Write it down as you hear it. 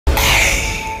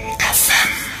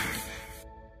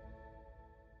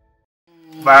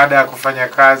Baada ya kufanya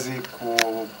kazi,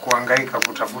 kuhangaika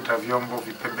kutafuta vyombo,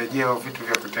 vipembejeo, vitu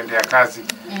vya kutendea kazi,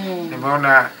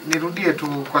 nimeona nirudie tu,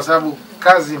 kwa sababu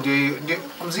kazi ndio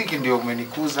muziki ndio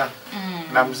umenikuza,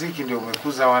 na muziki ndio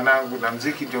umekuza wanangu, na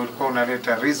muziki ndio ulikuwa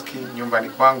unaleta riziki nyumbani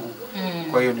kwangu.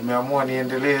 Kwa hiyo nimeamua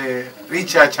niendelee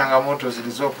licha ya changamoto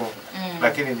zilizopo,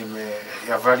 lakini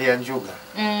nimeyavalia njuga.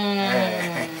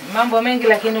 Mambo mengi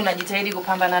lakini unajitahidi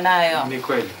kupambana nayo. Ni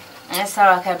kweli.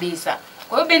 Sawa kabisa.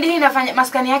 Kwa hiyo bendi hii inafanya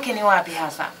maskani yake ni wapi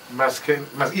hasa?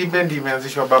 Hii bendi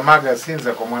imeanzishwa Bamaga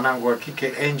Sinza kwa mwanangu wa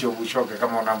kike Angel Bushoke,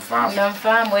 kama unamfahamu.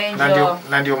 Namfahamu Angel.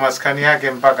 Na ndio maskani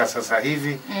yake mpaka sasa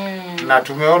hivi. Na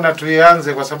tumeona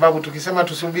tuianze, kwa sababu tukisema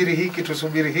tusubiri hiki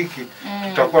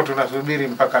tutakuwa tunasubiri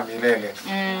mpaka milele.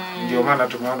 Ndio maana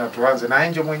tumeona tuanze, na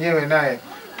Angel mwenyewe naye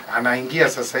anaingia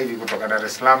sasa hivi kutoka Dar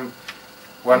es Salaam.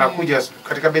 Wanakuja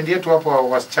katika bendi yetu hapo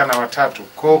wasichana watatu,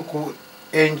 Koku,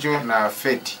 Angel na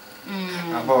Feti,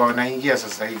 ambao wanaingia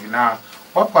sasa hivi, na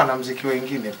wapo wanamuziki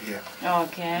wengine pia.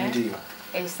 Okay. Ndio.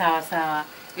 Sawa sawa.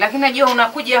 Lakini najua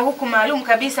unakuja huku maalum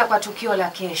kabisa kwa tukio la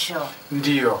kesho.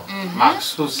 Ndio.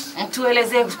 Mahsusi.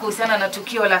 Tuelezee kuhusiana na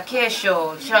tukio la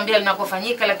kesho. Shambia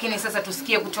linakofanyika, lakini sasa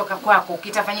tusikie kutoka kwako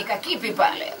kitafanyika kipi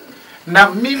pale. Na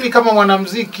mimi kama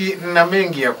mwanamuziki na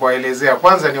mengi ya kuelezea.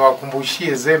 Kwanza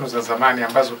niwakumbushie zenu za zamani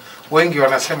ambazo wengi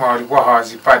wanasema walikuwa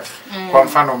hawazipati. Kwa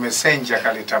mfano Messenger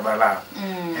kaleta balaa.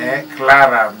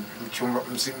 Clara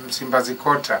Msimbazi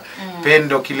Kota,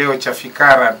 Pendo kileo cha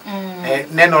fikara,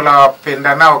 neno la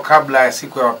wapendanao kabla ya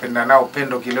siku ya wapendanao,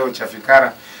 Pendo kileo cha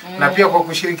fikara. Na pia kwa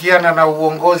kushirikiana na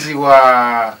uongozi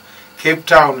wa Cape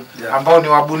Town ambao ni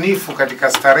wabunifu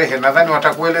katika starehe, nadhani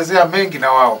watakuelezea mengi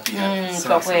na wao pia.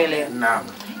 Kwa kweli. Naam.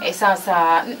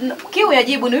 Sasa Kiu ya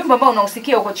Jibu ni wimbo ambao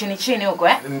unausikia huko chini huko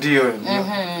Ndio,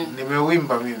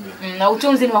 nimeuimba mimi. Na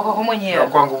utunzi ni wako mwenyewe? Wa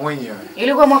kwangu mwenyewe.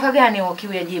 Ilikuwa mwaka gani huo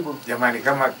Kiu ya Jibu? Jamani,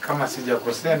 kama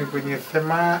sijakosea ni kwenye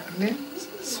 80,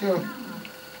 sio?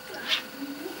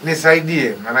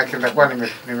 Nisaidie, maana nitakuwa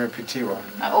nimepitiwa.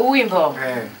 Wimbo?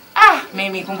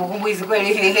 Mimi kumbukumbu hizi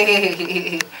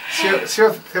kweli.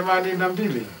 Sio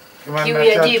 82. Kiu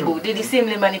ya Jibu, DDC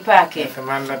Mlimani pake.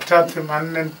 83,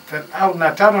 84 au na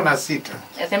 5 na 6.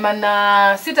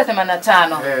 86,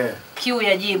 85. Kiu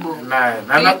ya Jibu.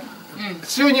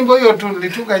 Sio nyimbo hiyo tu,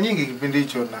 nilitunga nyingi kipindi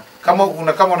hicho,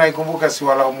 na kama unaikumbuka si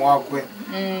walaumu wakwe,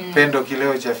 Pendo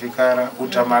kileo cha fikara,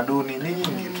 utamaduni, ni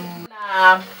nyingi tu.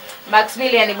 Na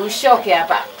Maximilian Bushoke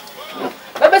hapa.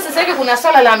 Baba, sasa hivi kuna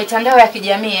swala la mitandao ya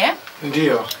kijamii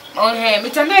Ndio.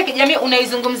 Mitandao ya kijamii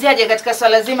unaizungumziaje katika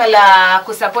swala zima la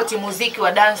kusapoti muziki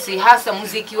wa dansi, hasa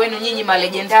muziki wenu nyinyi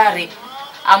malegendari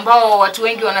ambao watu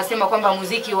wengi wanasema kwamba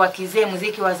muziki wa kizee,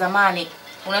 muziki wa zamani,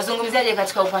 unazungumziaje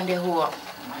katika upande huo?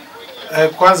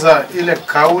 Kwanza ile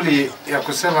kauli ya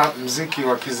kusema muziki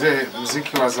wa kizee,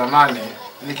 muziki wa zamani,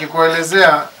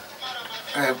 nikikuelezea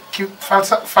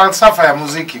falsafa ya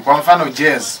muziki, kwa mfano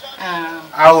jazz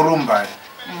au rumba,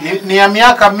 ni ya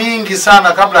miaka mingi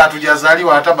sana kabla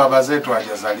hatujazaliwa, hata baba zetu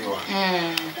hawajazaliwa.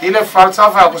 Ile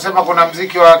falsafa ya kusema kuna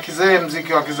muziki wa kizee,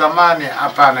 muziki wa kizamani,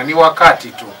 hapana, ni wakati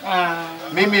tu.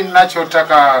 Mimi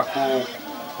ninachotaka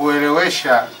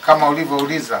kuelewesha kama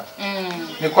ulivyouliza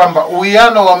ni kwamba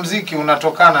uwiano wa muziki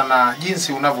unatokana na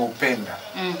jinsi unavyoupenda.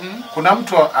 Kuna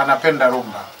mtu anapenda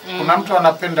rumba, kuna mtu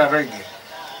anapenda reggae,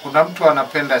 kuna mtu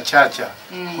anapenda chacha,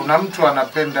 kuna mtu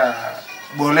anapenda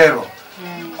bolero.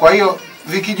 Kwa hiyo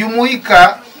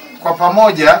vikijumuika kwa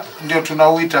pamoja ndio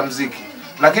tunauita muziki.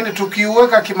 Lakini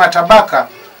tukiuweka kimatabaka,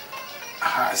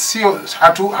 sio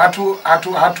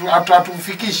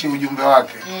hatufikishi ujumbe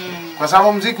wake. Kwa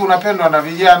sababu muziki unapendwa na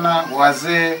vijana,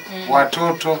 wazee,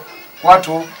 watoto,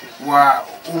 watu wa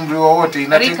umri wowote,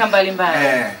 rika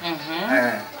mbalimbali.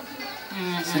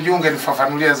 Sijui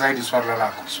ungenifafanulia zaidi swala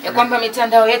lako. Ya kwamba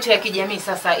mitandao yetu ya kijamii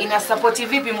sasa inasapoti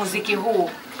vipi muziki huu,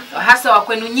 hasa wa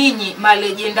kwenu nyinyi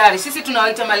malegendari? Sisi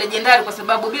tunawaita malegendari kwa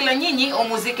sababu bila nyinyi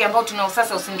muziki ambao tunao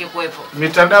sasa usingekuwepo.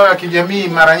 Mitandao ya kijamii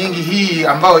mara nyingi hii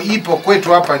ambayo ipo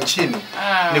kwetu hapa nchini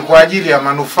ni kwa ajili ya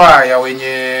manufaa ya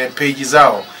wenye page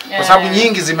zao, kwa sababu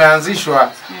nyingi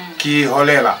zimeanzishwa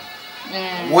kiholela.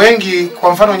 Wengi,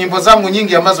 kwa mfano nyimbo zangu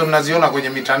nyingi ambazo mnaziona kwenye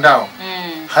mitandao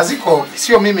haziko,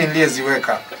 sio mimi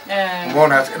niliyeziweka.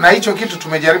 Umeona? Na hicho kitu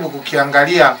tumejaribu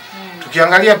kukiangalia.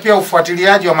 Tukiangalia pia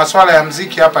ufuatiliaji wa masuala ya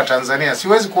muziki hapa Tanzania,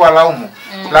 siwezi kuwalaumu,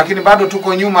 lakini bado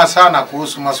tuko nyuma sana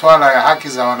kuhusu masuala ya haki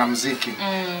za wanamuziki.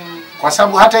 Kwa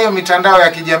sababu hata hiyo mitandao ya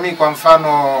kijamii, kwa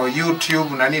mfano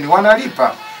YouTube na nini,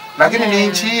 wanalipa. Lakini ni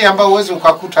nchi hii ambayo uweze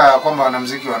ukakuta kwamba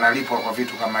wanamuziki wanalipwa kwa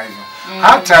vitu kama hivyo.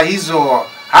 Hata hizo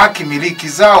haki miliki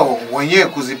zao wenyewe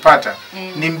kuzipata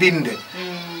ni mbinde.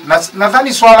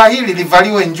 Nadhani swala hili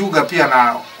livaliwe njuga pia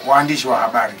na waandishi wa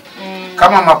habari.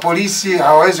 Kama mapolisi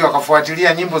hawawezi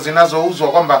wakafuatilia nyimbo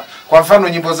zinazouzwa, kwamba kwa mfano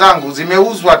nyimbo zangu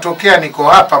zimeuzwa tokea niko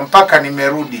hapa mpaka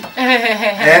nimerudi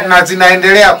na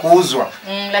zinaendelea kuuzwa.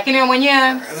 Lakini wewe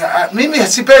mwenyewe mimi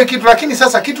sipewi kitu, lakini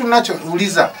sasa kitu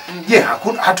ninachouliza, je,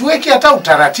 hatuweki hata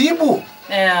utaratibu?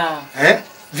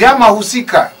 Vyama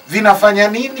husika vinafanya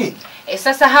nini?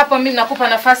 Sasa hapa mimi nakupa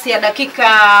nafasi ya dakika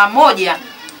moja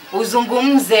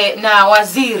uzungumze na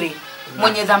waziri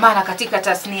mwenye dhamana katika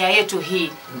tasnia yetu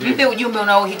hii. Mpe ujumbe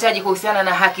unaohitaji kuhusiana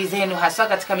na haki zenu hasa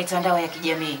katika mitandao ya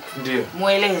kijamii. Ndio.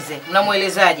 Mueleze,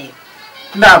 unamuelezaje?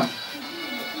 Naam.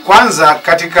 Kwanza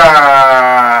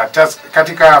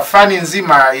katika fani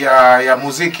nzima ya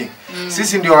muziki,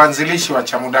 sisi ndio waanzilishi wa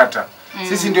Chamudata.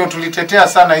 Sisi ndio tulitetea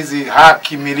sana hizi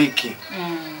haki miliki.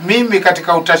 Mimi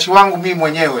katika utashi wangu mimi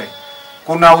mwenyewe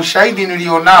kuna ushahidi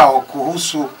nilionao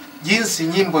kuhusu jinsi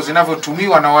nyimbo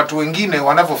zinavyotumiwa na watu wengine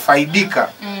wanavyofaidika.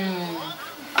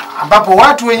 Ambapo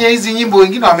watu wenye hizi nyimbo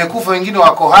wengine wamekufa, wengine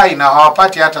wako hai na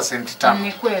hawapati hata senti tano.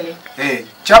 Ni kweli.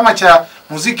 Chama cha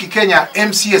muziki Kenya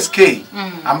MCSK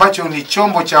ambacho ni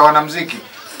chombo cha wanamuziki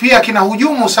pia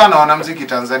kinahujumu sana wanamuziki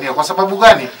Tanzania. Kwa sababu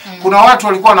gani? Kuna watu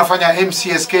walikuwa wanafanya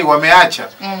MCSK wameacha,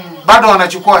 bado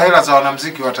wanachukua hela za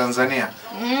wanamuziki wa Tanzania.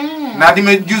 Na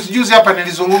juzi hapa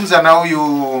nilizungumza na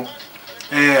huyu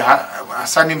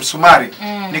Hasani Msumari,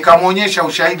 nikamuonyesha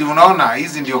ushahidi. Unaona,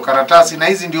 hizi ndio karatasi na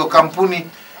hizi ndio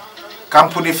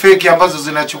kampuni feki ambazo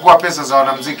zinachukua pesa za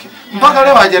wanamuziki. Mpaka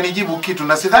leo hajanijibu kitu,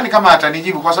 na sidhani kama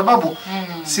atanijibu, kwa sababu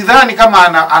sidhani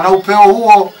kama ana upeo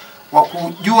huo wa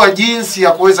kujua jinsi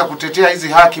ya kuweza kutetea hizi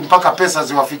haki mpaka pesa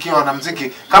ziwafikie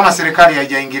wanamuziki kama serikali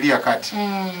haijaingilia kati.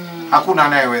 Hakuna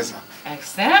anayeweza.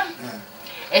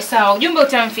 Sawa, ujumbe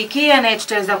utamfikia na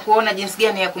tutaweza kuona jinsi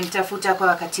gani ya kumtafuta kwa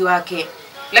wakati wake.